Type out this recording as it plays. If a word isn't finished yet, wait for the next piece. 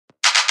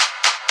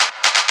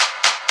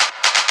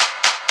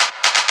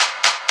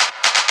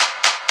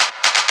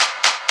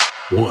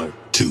1,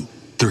 2,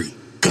 3,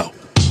 go.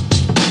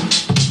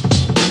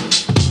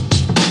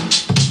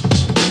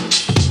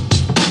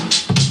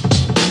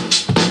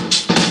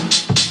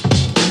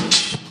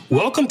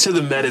 Welcome to the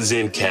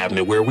MetaZen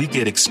Cabinet, where we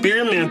get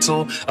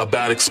experimental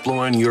about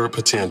exploring your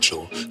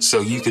potential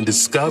so you can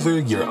discover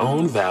your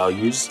own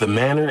values, the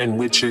manner in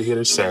which you're here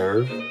to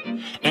serve,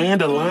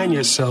 and align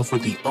yourself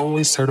with the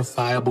only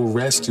certifiable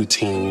rescue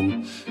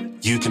team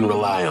you can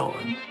rely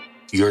on,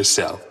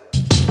 yourself.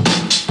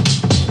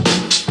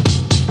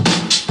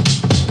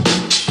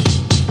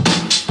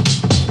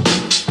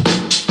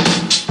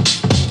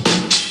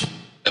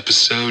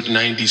 Episode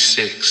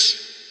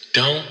 96,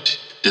 Don't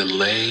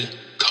Delay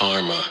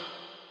Karma.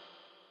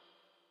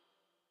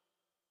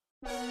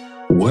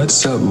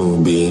 What's up,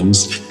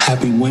 Moonbeams?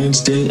 Happy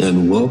Wednesday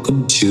and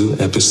welcome to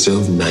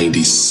episode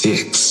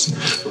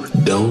 96,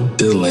 Don't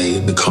Delay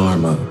the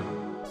Karma.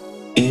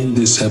 In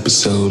this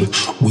episode,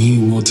 we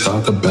will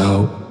talk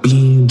about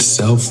being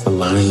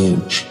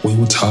self-reliant. We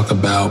will talk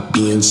about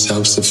being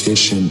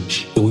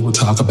self-sufficient. And we will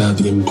talk about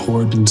the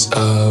importance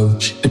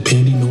of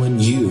depending on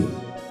you.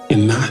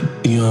 And not,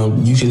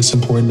 it's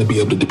important to be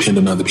able to depend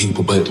on other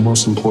people, but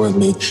most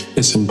importantly,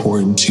 it's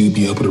important to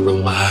be able to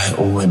rely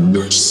on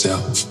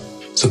yourself.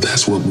 So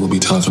that's what we'll be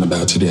talking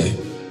about today.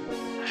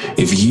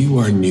 If you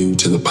are new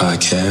to the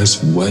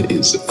podcast, what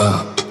is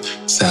up?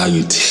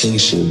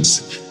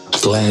 Salutations.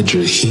 Glad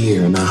you're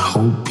here, and I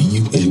hope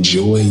you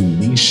enjoy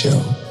the show.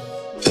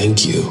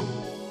 Thank you.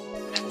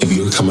 If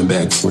you're coming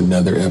back for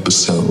another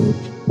episode,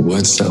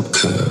 what's up,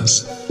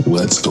 cuz?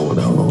 What's going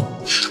on?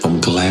 I'm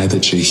glad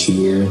that you're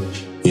here.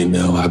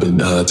 I've been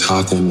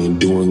talking and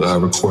doing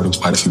recording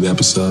quite a few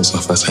episodes, so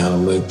if I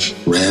sound like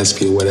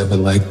raspy or whatever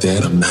like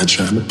that, I'm not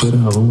trying to put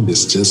on.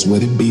 It's just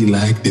what it be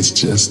like. It's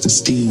just the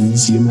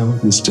steez,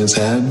 It's just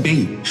how it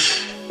be.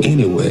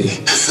 Anyway,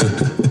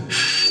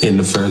 in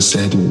the first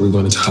segment, we're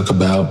going to talk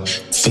about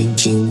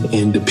thinking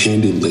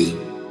independently.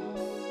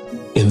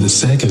 In the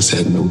second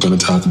segment, we're going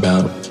to talk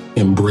about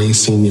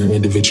embracing your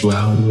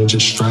individuality and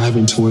just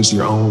striving towards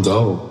your own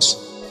goals.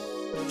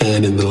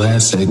 And in the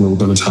last segment,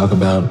 we're going to talk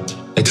about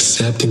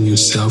accepting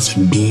yourself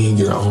and being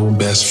your own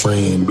best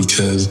friend,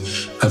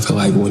 because I feel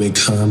like when it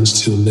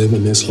comes to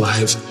living this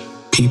life,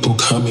 people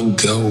come and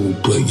go,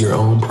 but your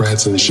own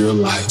presence, your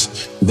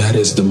life, that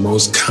is the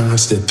most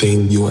constant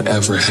thing you'll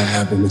ever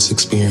have in this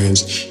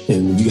experience.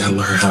 And you gotta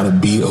learn how to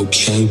be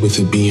okay with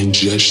it being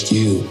just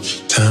you.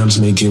 Times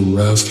may get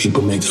rough,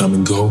 people may come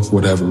and go for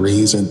whatever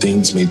reason,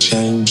 things may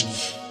change,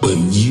 but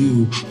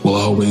you will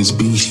always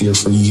be here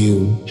for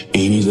you.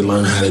 And you need to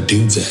learn how to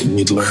do that. You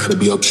need to learn how to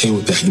be okay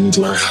with that. You need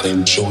to learn how to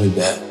enjoy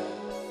that.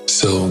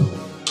 So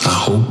I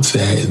hope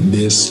that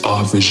this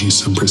offers you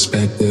some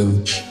perspective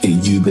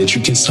and that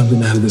you get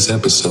something out of this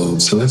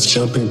episode. So let's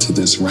jump into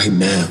this right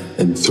now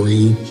in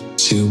 3,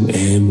 2,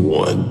 and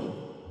 1.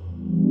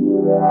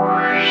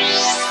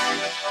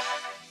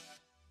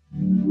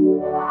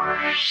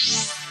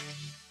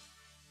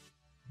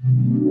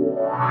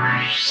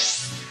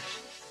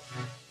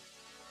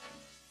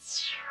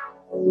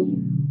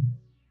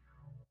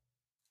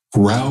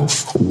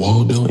 Ralph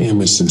Waldo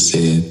Emerson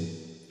said,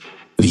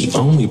 "The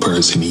only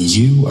person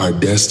you are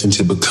destined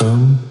to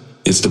become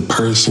is the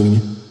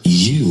person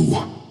you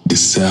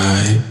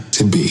decide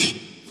to be."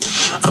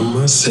 I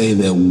must say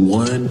that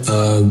one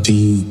of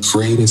the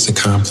greatest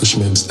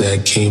accomplishments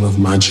that came of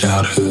my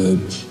childhood,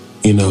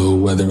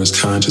 whether it was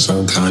conscious or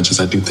unconscious,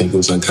 I do think it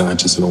was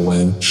unconscious in a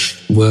way,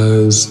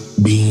 was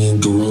being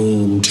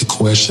groomed to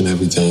question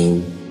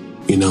everything.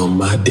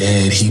 My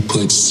dad, he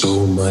put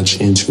so much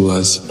into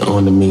us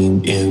in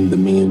the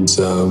means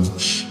of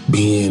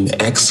being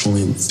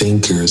excellent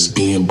thinkers,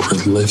 being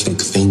prolific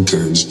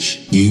thinkers,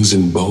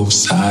 using both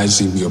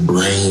sides of your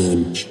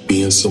brain,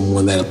 being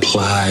someone that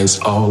applies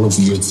all of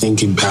your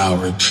thinking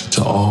power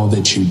to all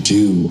that you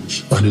do,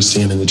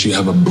 understanding that you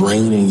have a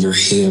brain in your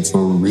head for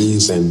a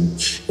reason.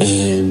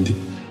 And,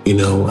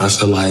 I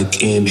feel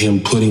like in him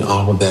putting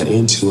all of that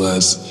into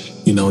us,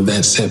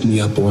 that set me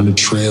up on the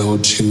trail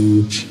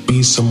to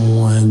be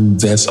someone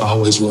that's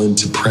always willing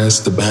to press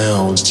the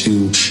bounds,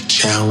 to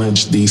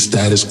challenge the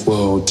status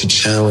quo, to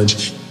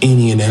challenge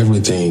any and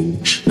everything.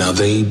 Now,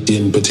 they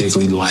didn't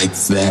particularly like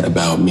that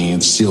about me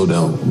and still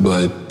don't,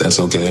 but that's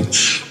okay.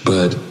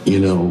 But,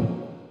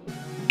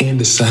 in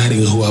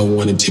deciding who I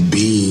wanted to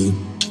be,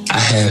 I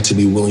had to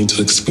be willing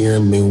to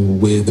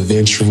experiment with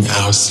venturing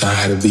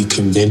outside of the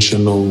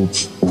conventional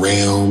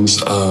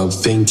realms of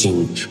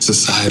thinking,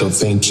 societal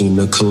thinking,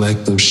 the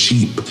collective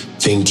sheep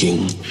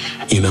thinking.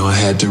 I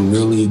had to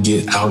really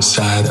get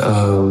outside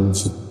of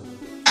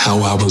how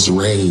I was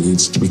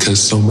raised, because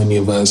so many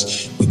of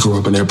us, we grew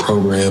up in that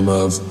program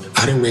of,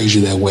 I didn't raise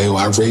you that way, or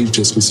I raised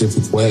you a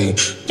specific way,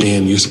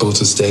 and you're supposed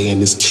to stay in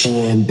this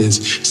canned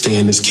goods.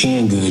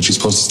 You're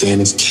supposed to stay in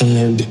this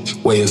canned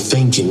way of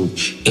thinking.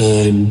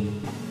 And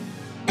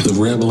the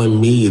rebel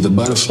in me, the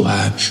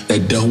butterfly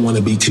that don't want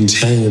to be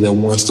contained, that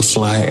wants to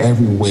fly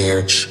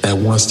everywhere, that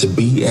wants to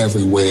be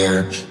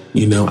everywhere,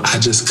 I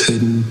just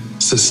couldn't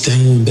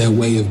sustain that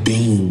way of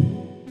being.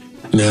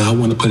 Now, I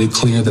want to put it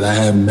clear that I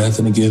have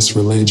nothing against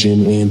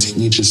religion, and to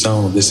each his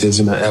own. This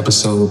isn't an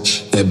episode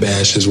that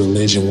bashes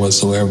religion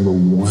whatsoever.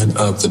 One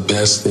of the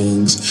best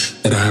things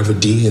that I ever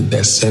did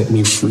that set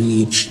me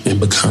free in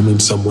becoming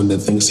someone that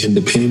thinks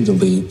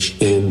independently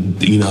and,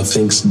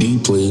 thinks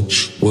deeply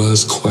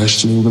was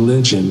questioning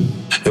religion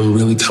and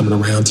really coming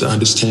around to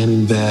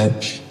understanding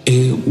that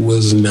it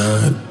was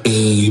not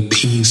a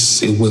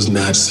piece. It was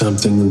not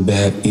something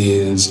that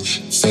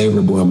is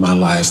favorable in my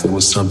life. It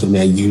was something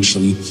that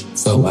usually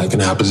felt like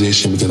an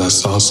opposition because I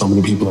saw so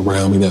many people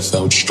around me that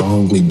felt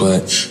strongly,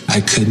 but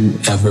I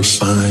couldn't ever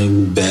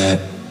find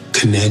that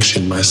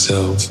connection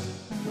myself.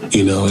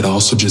 It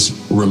also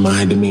just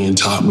reminded me and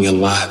taught me a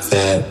lot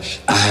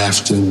that I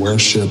have to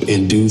worship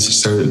and do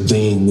certain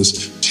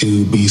things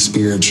to be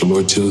spiritual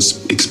or to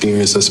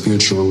experience a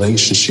spiritual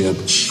relationship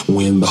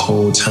when the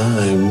whole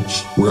time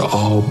we're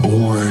all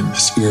born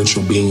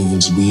spiritual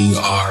beings. We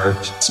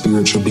are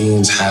spiritual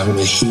beings having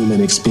a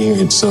human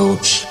experience. So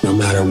no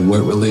matter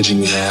what religion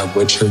you have,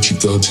 what church you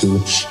go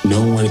to,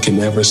 no one can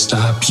ever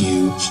stop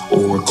you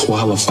or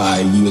qualify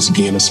you as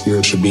being a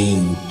spiritual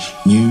being.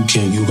 You're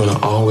going to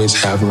always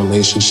have a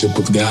relationship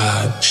with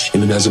God.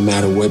 And it doesn't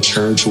matter what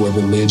church, what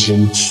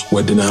religion,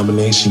 what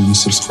denomination you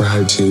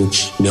subscribe to.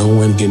 No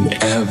one can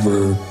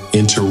ever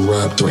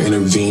interrupt or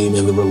intervene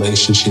in the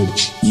relationship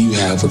you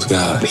have with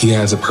God. He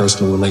has a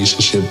personal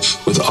relationship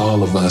with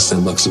all of us that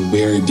looks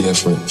very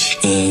different.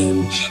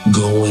 And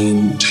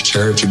going to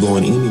church or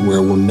going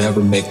anywhere will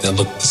never make that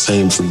look the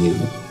same for you.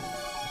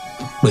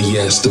 But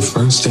yes, the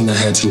first thing I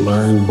had to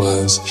learn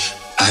was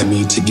I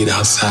need to get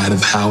outside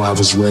of how I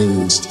was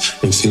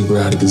raised and figure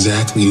out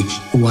exactly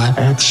who I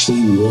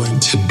actually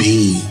want to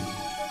be.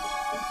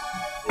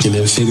 And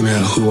then figuring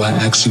out who I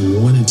actually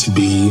wanted to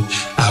be,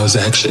 I was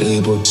actually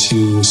able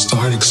to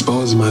start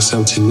exposing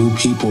myself to new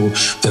people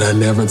that I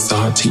never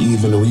thought to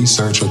even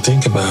research or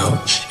think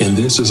about. And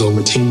this was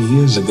over 10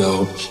 years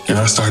ago. And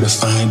I started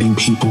finding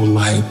people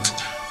like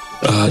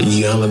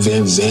Iyanla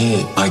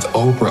Vanzant, like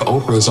Oprah.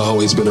 Oprah has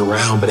always been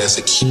around, but as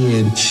a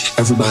kid,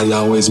 everybody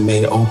always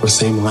made Oprah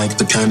seem like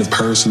the kind of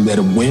person that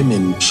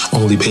women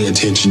only pay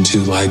attention to.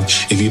 Like,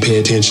 if you pay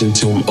attention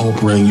to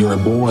Oprah and you're a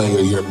boy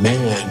or you're a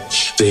man,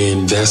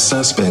 then that's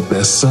suspect,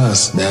 that's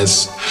sus,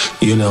 that's,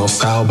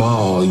 foul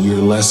ball, you're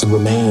less of a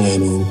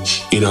man.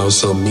 And,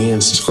 so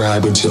men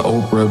subscribing to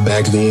Oprah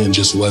back then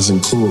just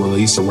wasn't cool, at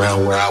least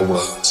around where I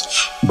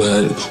was.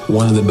 But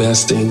one of the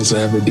best things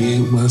I ever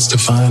did was to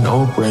find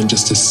Oprah and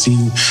just to see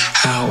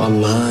how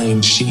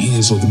aligned she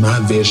is with my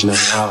vision and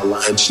how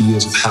aligned she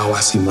is with how I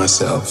see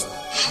myself.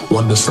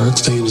 One of the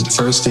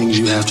first things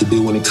you have to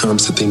do when it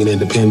comes to thinking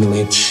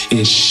independently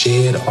is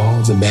shed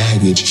all the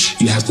baggage.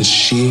 You have to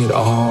shed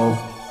all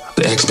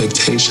the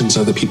expectations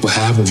other people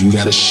have of you. You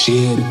got to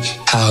shed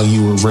how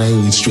you were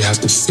raised. You have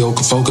to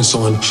focus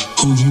on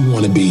who you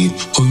want to be,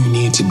 who you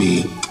need to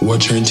be,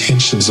 what your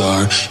intentions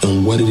are,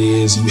 and what it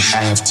is you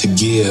have to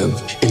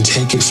give, and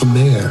take it from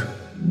there.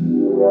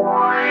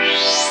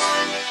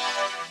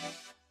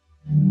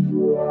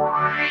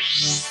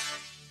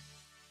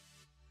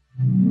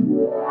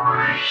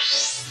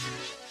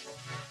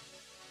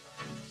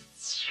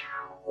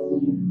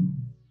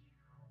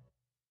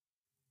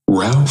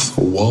 Ralph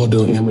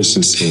Waldo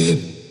Emerson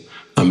said,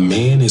 "A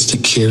man is to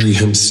carry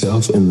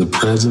himself in the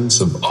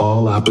presence of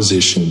all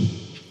opposition,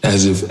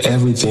 as if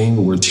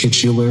everything were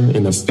titular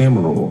and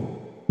ephemeral,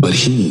 but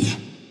he.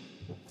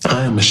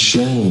 I am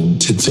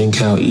ashamed to think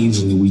how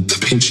easily we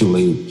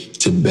capitulate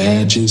to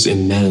badges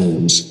and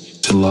names,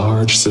 to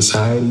large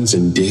societies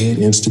and dead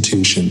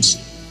institutions."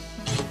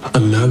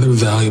 Another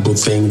valuable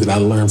thing that I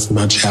learned from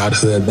my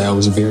childhood that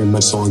was very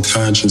much so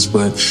unconscious,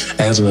 but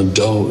as an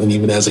adult and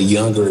even as a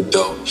younger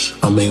adult,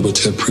 I'm able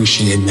to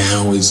appreciate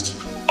now is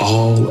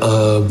all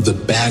of the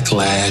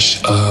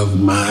backlash of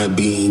my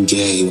being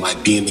gay,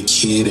 like being a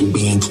kid and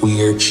being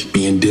queer,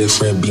 being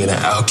different, being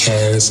an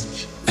outcast.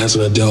 As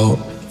an adult,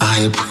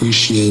 I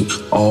appreciate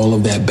all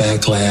of that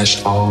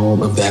backlash,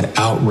 all of that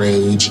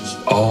outrage,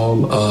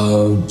 all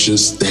of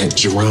just that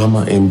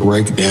drama and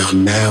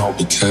breakdown now,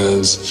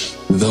 because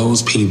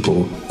those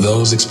people,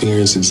 those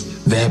experiences,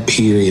 that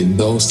period,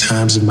 those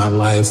times in my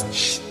life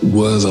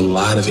was a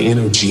lot of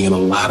energy and a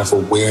lot of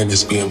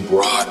awareness being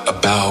brought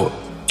about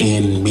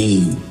in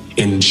me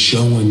and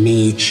showing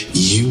me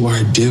you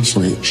are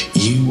different.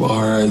 You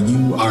are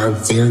a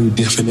very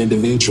different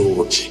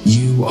individual.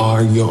 You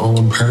are your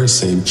own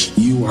person.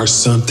 You are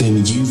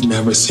something you've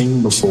never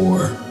seen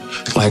before.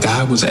 Like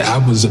I was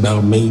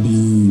about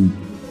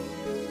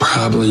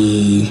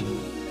probably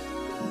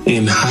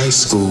in high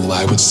school,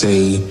 I would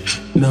say,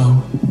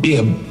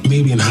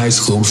 maybe in high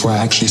school before I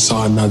actually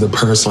saw another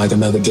person, like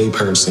another gay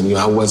person.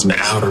 I wasn't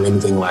out or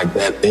anything like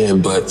that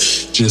then, but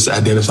just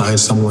identifying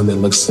someone that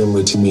looked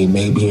similar to me,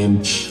 maybe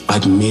in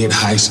like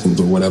mid-high school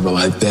or whatever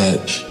like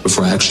that,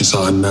 before I actually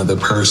saw another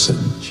person.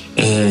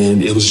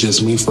 And it was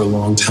just me for a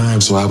long time,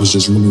 so I was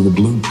just really the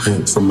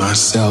blueprint for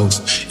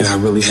myself, and I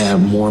really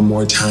had more and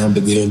more time to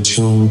get in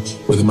tune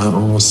with my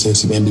own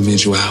sense of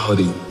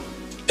individuality.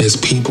 As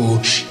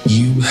people,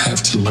 you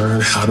have to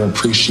learn how to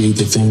appreciate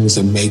the things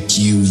that make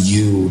you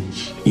you.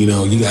 You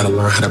know, you got to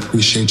learn how to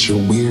appreciate your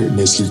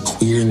weirdness, your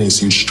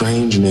queerness, your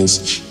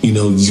strangeness, you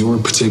know, your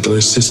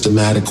particular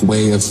systematic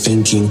way of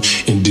thinking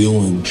and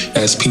doing.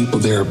 As people,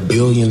 there are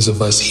billions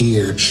of us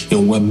here,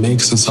 and what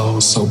makes us all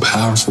so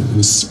powerful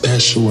and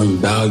special and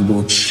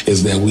valuable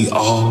is that we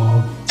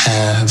all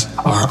have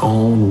our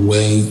own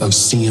way of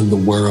seeing the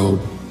world.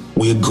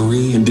 We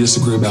agree and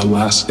disagree about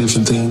lots of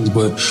different things,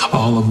 but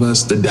all of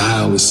us, the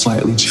dial is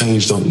slightly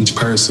changed on each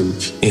person,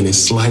 and it's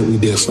slightly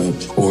different,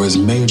 or it's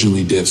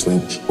majorly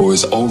different, or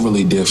it's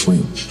overly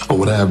different, or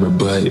whatever.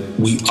 But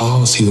we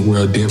all see the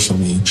world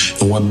differently,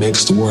 and what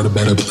makes the world a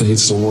better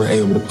place is when we're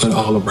able to put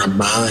all of our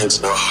minds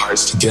and our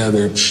hearts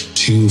together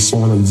to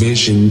form a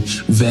vision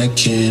that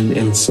can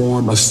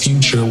inform a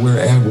future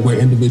where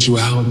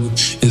individuality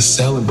is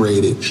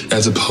celebrated,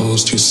 as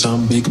opposed to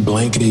some big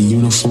blanketed,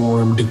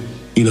 uniformed,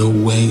 you know,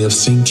 way of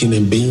thinking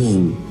and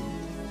being.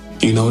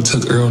 You know, it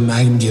took Earl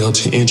Nightingale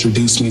to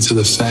introduce me to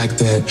the fact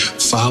that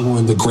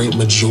following the great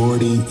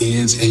majority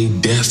is a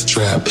death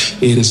trap.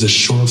 It is a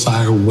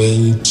surefire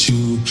way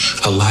to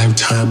a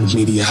lifetime of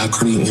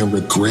mediocrity and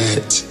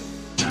regret.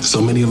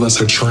 So many of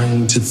us are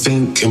trained to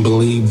think and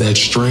believe that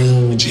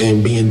strange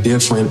and being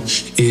different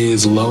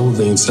is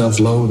loathing.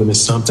 Self-loathing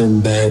is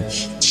something that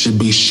should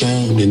be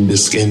shamed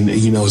and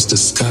you know, it's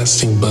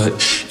disgusting, but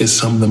it's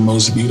some of the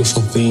most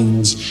beautiful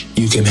things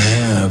you can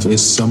have.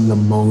 It's some of the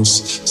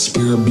most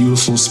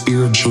beautiful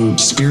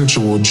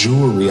spiritual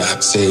jewelry,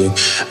 I'd say,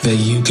 that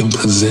you can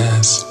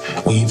possess.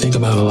 When you think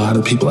about a lot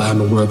of people out in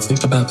the world,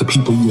 think about the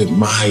people you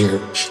admire.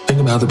 Think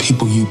about the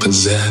people you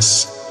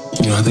possess.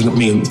 You know,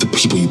 the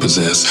people you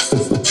possess.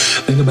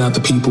 Think about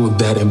the people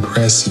that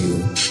impress you.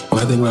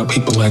 When I think about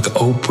people like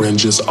Oprah and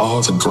just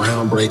all the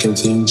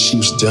groundbreaking things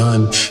she's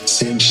done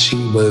since she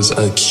was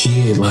a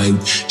kid, like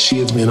she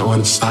has been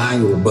on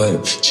fire,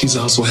 but she's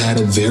also had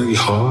it very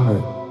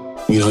hard.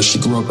 You know, she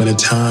grew up in a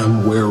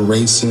time where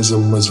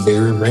racism was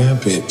very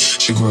rampant.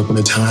 She grew up in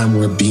a time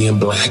where being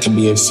black and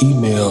being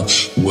female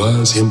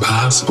was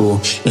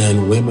impossible,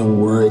 and women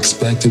were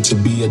expected to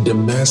be a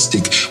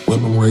domestic.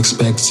 Women were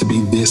expected to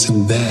be this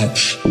and that,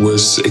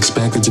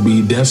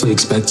 definitely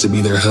expected to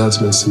be their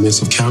husband's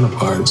submissive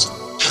counterparts.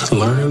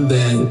 Learn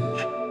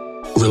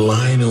that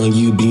relying on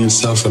you, being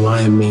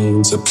self-reliant,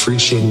 means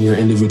appreciating your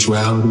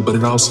individuality, but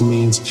it also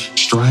means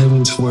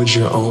striving towards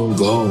your own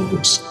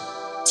goals.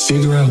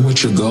 Figure out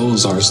what your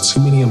goals are. Too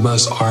many of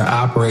us are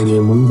operating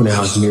and moving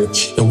out here,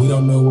 and we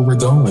don't know where we're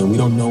going. We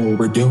don't know what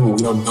we're doing.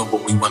 We don't know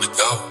where we want to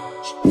go.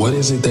 What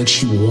is it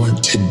that you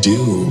want to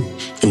do?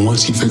 And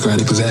once you figure out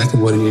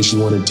exactly what it is you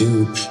want to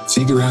do,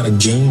 figure out a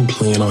game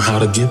plan on how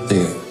to get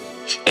there.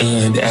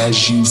 And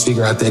as you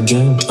figure out that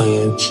game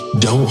plan,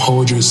 don't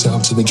hold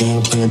yourself to the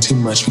game plan too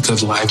much,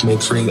 because life may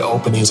create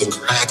openings and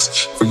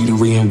cracks for you to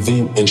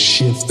reinvent and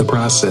shift the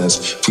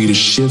process, for you to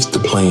shift the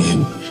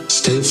plan.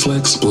 Stay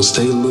flexible,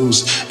 stay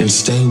loose, and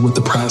stay with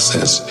the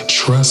process.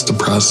 Trust the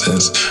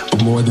process.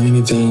 But more than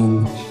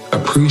anything,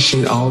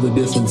 appreciate all the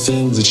different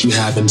things that you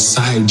have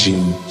inside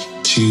you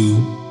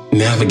to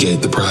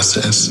navigate the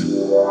process.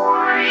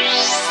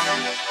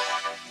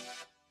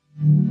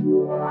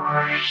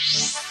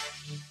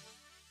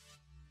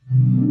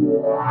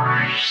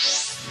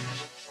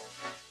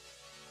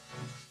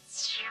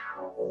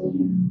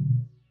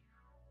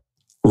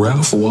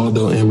 Ralph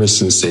Waldo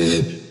Emerson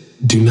said,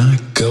 "Do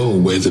not go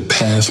where the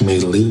path may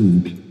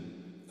lead.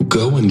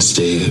 Go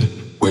instead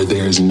where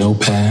there is no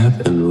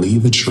path and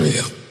leave a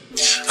trail."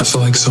 I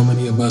feel like so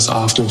many of us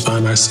often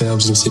find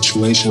ourselves in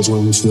situations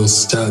where we feel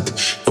stuck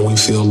and we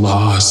feel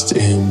lost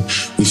and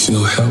we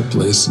feel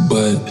helpless,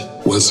 but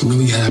what's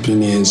really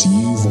happening is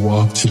you've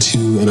walked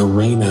into an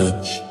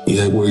arena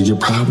where you're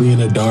probably in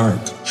the dark,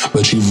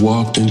 but you've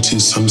walked into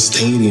some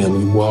stadium,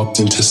 you walked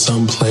into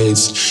some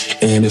place,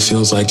 and it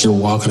feels like you're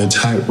walking a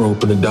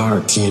tightrope in the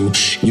dark, and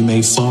you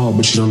may fall,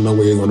 but you don't know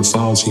where you're going to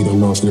fall to. You don't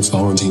know if you're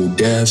falling to your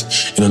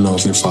death. You don't know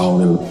if you're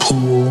falling in a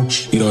pool.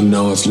 You don't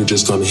know if you're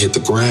just going to hit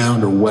the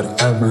ground or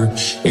whatever.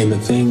 And the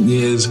thing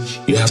is,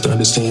 you have to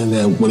understand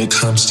that when it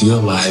comes to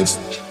your life,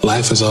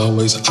 life is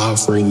always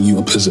offering you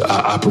an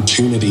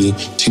opportunity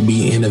to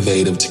be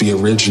innovative, to be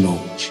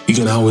original. You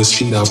can always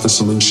feed off the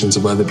solutions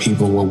of other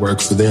people and what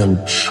work for them.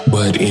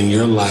 But in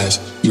your life,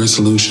 your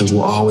solutions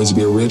will always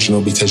be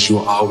original, because you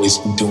will always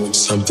be doing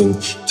something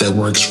that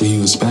works for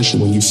you,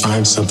 especially when you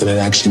find something that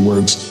actually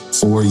works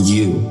for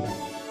you.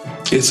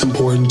 It's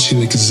important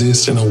to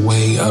exist in a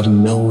way of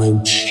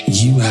knowing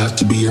you have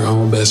to be your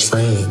own best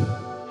friend.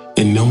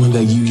 And knowing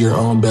that you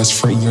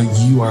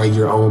are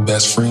your own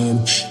best friend,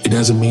 it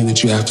doesn't mean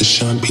that you have to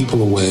shun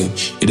people away.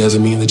 It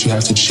doesn't mean that you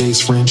have to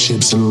chase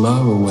friendships and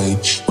love away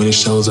when it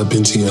shows up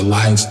into your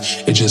life.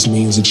 It just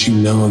means that you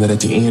know that at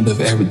the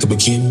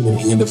beginning and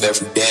end of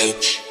every day,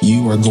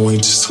 you are going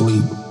to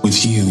sleep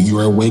with you. You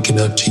are waking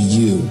up to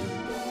you.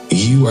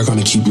 You are going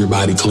to keep your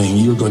body clean.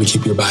 You're going to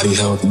keep your body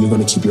healthy. You're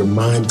going to keep your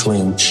mind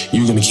clean.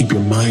 You're going to keep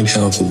your mind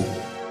healthy.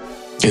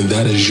 And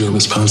that is your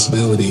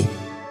responsibility.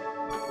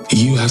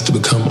 You have to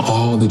become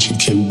all that you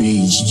can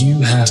be.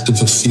 You have to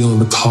fulfill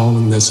the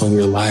calling that's on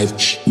your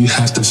life. You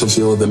have to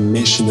fulfill the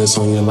mission that's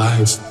on your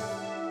life.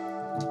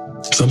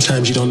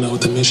 Sometimes you don't know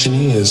what the mission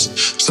is.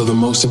 So the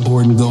most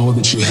important goal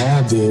that you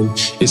have then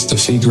is to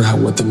figure out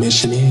what the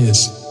mission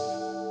is.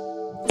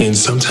 And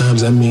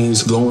sometimes that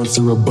means going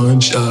through a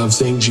bunch of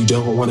things you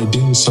don't want to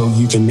do so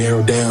you can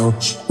narrow down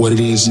what it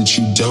is that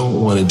you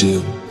don't want to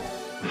do.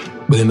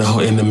 But in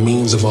the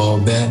means of all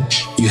that,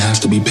 you have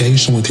to be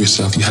patient with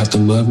yourself. You have to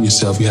love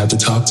yourself. You have to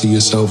talk to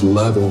yourself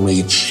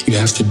lovingly. You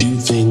have to do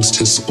things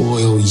to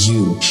spoil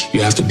you.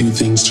 You have to do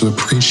things to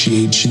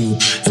appreciate you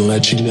and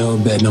let you know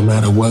that no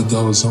matter what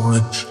goes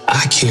on,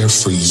 I care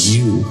for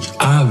you.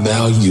 I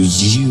value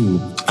you.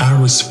 I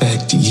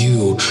respect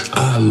you.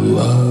 I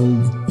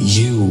love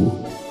you.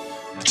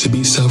 To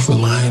be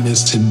self-reliant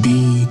is to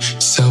be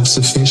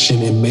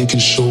self-sufficient and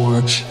making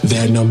sure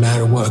that no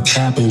matter what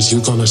happens,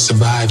 you're going to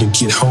survive and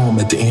get home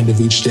at the end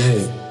of each day.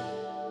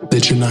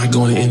 That you're not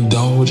going to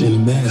indulge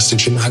in mess,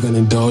 that you're not going to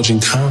indulge in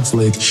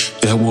conflict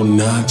that will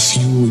not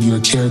fuel your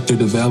character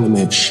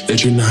development,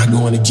 that you're not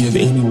going to give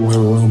anyone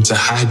room to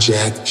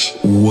hijack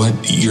what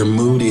your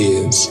mood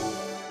is.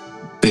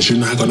 That you're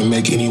not going to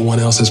make anyone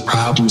else's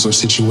problems or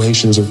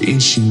situations or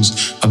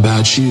issues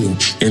about you.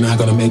 You're not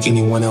going to make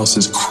anyone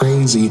else's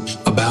crazy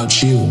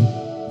about you.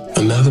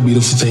 Another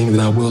beautiful thing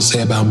that I will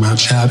say about my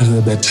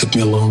childhood that took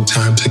me a long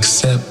time to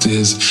accept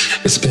is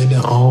spending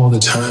all the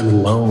time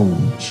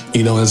alone.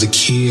 You know, as a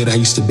kid, I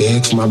used to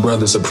beg for my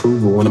brother's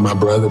approval, wanted my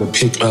brother to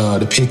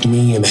pick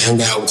me and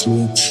hang out with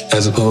me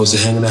as opposed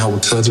to hanging out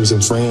with cousins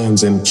and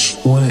friends, and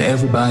wanted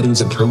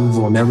everybody's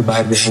approval and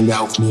everybody to hang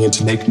out with me and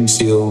to make me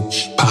feel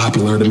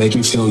popular, to make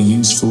me feel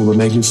useful, to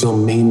make me feel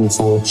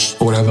meaningful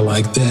or whatever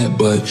like that.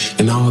 But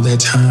in all that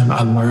time,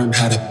 I learned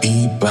how to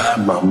be by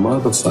my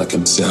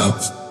motherfucking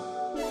self.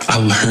 I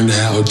learned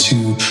how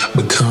to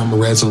become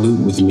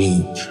resolute with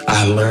me.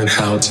 I learned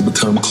how to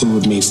become cool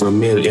with me for a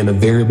minute. In the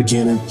very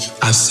beginning,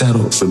 I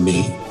settled for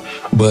me.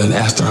 But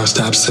after I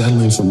stopped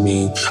settling for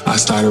me, I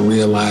started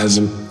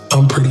realizing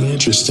I'm pretty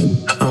interesting.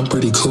 I'm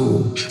pretty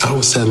cool. I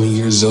was 7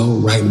 years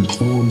old writing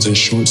poems and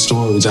short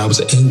stories. I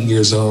was 8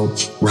 years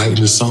old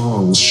writing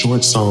songs,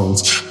 short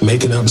songs,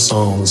 making up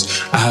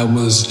songs. I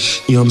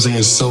was, you know what I'm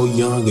saying, so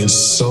young and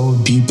so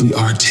deeply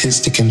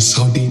artistic and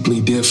so deeply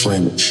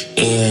different.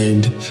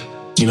 And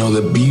you know,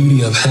 the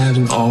beauty of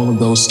having all of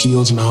those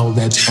skills and all of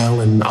that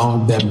talent and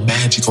all of that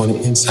magic on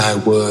the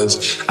inside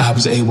was I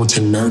was able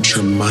to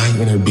nurture my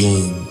inner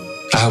being.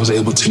 I was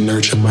able to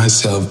nurture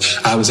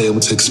myself. I was able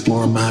to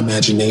explore my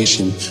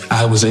imagination.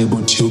 I was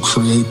able to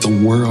create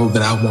the world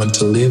that I want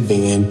to live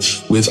in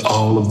with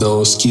all of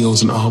those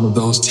skills and all of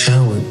those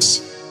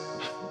talents.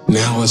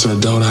 Now as an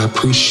adult, I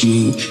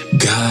appreciate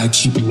God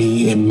keeping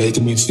me and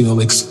making me feel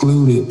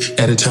excluded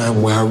at a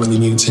time where I really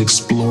needed to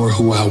explore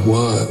who I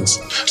was,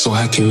 so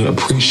I can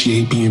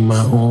appreciate being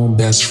my own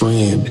best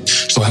friend,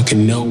 so I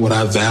can know what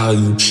I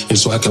value, and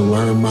so I can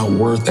learn my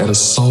worth at a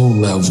soul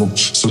level,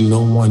 so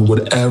no one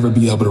would ever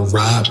be able to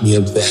rob me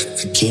of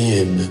that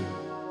again.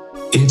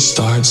 It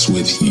starts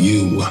with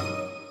you.